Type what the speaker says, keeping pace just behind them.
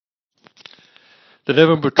The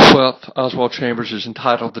November 12th Oswald Chambers is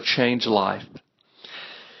entitled The Changed Life.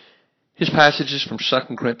 His passage is from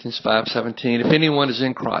 2 Corinthians 5:17. If anyone is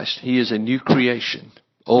in Christ, he is a new creation.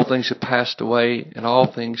 Old things have passed away, and all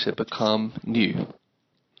things have become new.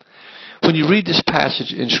 When you read this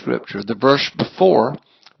passage in Scripture, the verse before,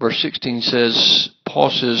 verse 16 says,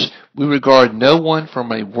 Paul says, we regard no one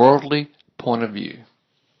from a worldly point of view.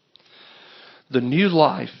 The new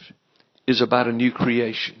life is about a new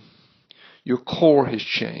creation. Your core has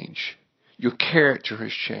changed. Your character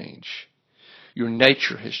has changed. Your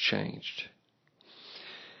nature has changed.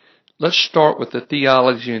 Let's start with the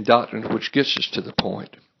theology and doctrine which gets us to the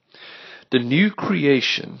point. The new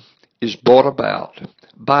creation is brought about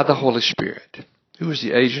by the Holy Spirit, who is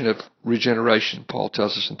the agent of regeneration, Paul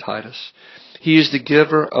tells us in Titus. He is the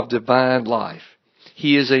giver of divine life.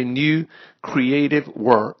 He is a new creative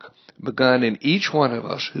work begun in each one of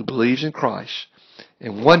us who believes in Christ,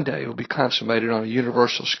 and one day will be consummated on a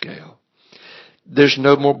universal scale. There's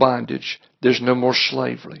no more bondage. There's no more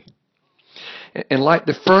slavery. And like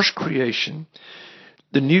the first creation,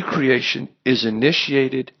 the new creation is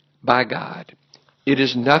initiated by God. It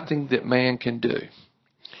is nothing that man can do.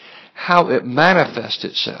 How it manifests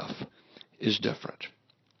itself is different.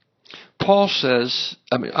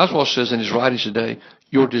 Oswald says in his writings today,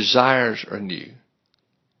 your desires are new.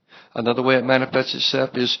 Another way it manifests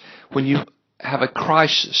itself is when you have a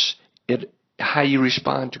crisis, how you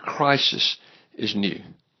respond to crisis is new.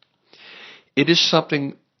 It is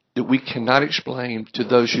something that we cannot explain to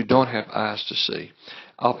those who don't have eyes to see.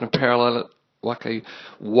 I often parallel it like a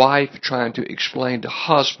wife trying to explain to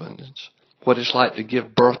husbands what it's like to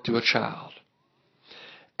give birth to a child.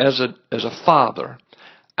 As a father,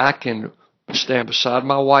 I can stand beside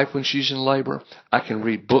my wife when she's in labor. I can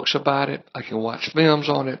read books about it. I can watch films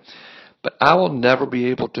on it. But I will never be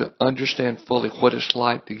able to understand fully what it's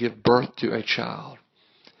like to give birth to a child.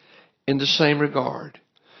 In the same regard,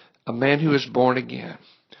 a man who is born again,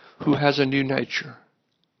 who has a new nature,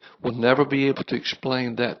 will never be able to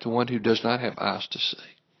explain that to one who does not have eyes to see.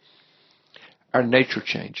 Our nature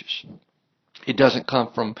changes. It doesn't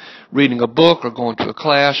come from reading a book or going to a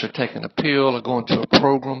class or taking a pill or going to a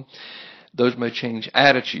program. Those may change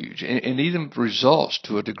attitudes and even results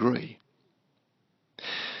to a degree.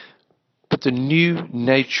 But the new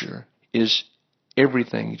nature is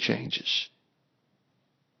everything changes.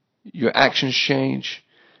 Your actions change.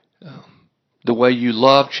 The way you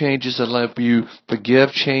love changes. The way you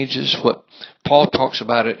forgive changes. What Paul talks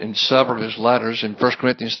about it in several of his letters in 1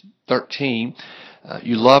 Corinthians 13.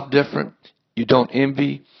 You love different. You don't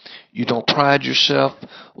envy. You don't pride yourself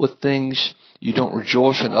with things. You don't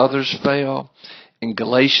rejoice when others fail. In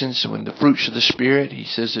Galatians, when the fruits of the Spirit, he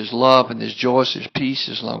says there's love and there's joy, there's peace,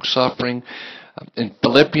 there's long-suffering. In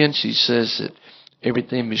Philippians, he says that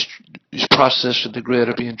everything is processed to the degree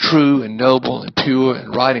of being true and noble and pure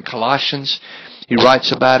and right. In Colossians, he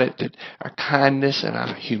writes about it, that our kindness and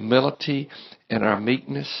our humility and our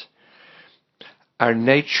meekness, our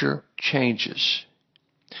nature changes.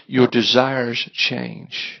 Your desires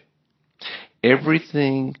change.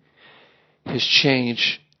 Everything has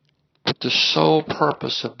changed with the sole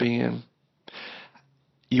purpose of being,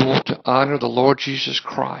 you want to honor the Lord Jesus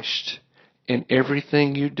Christ in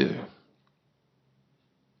everything you do.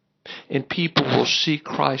 And people will see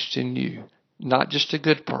Christ in you, not just a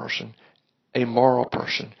good person, a moral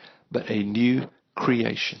person, but a new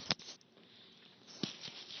creation.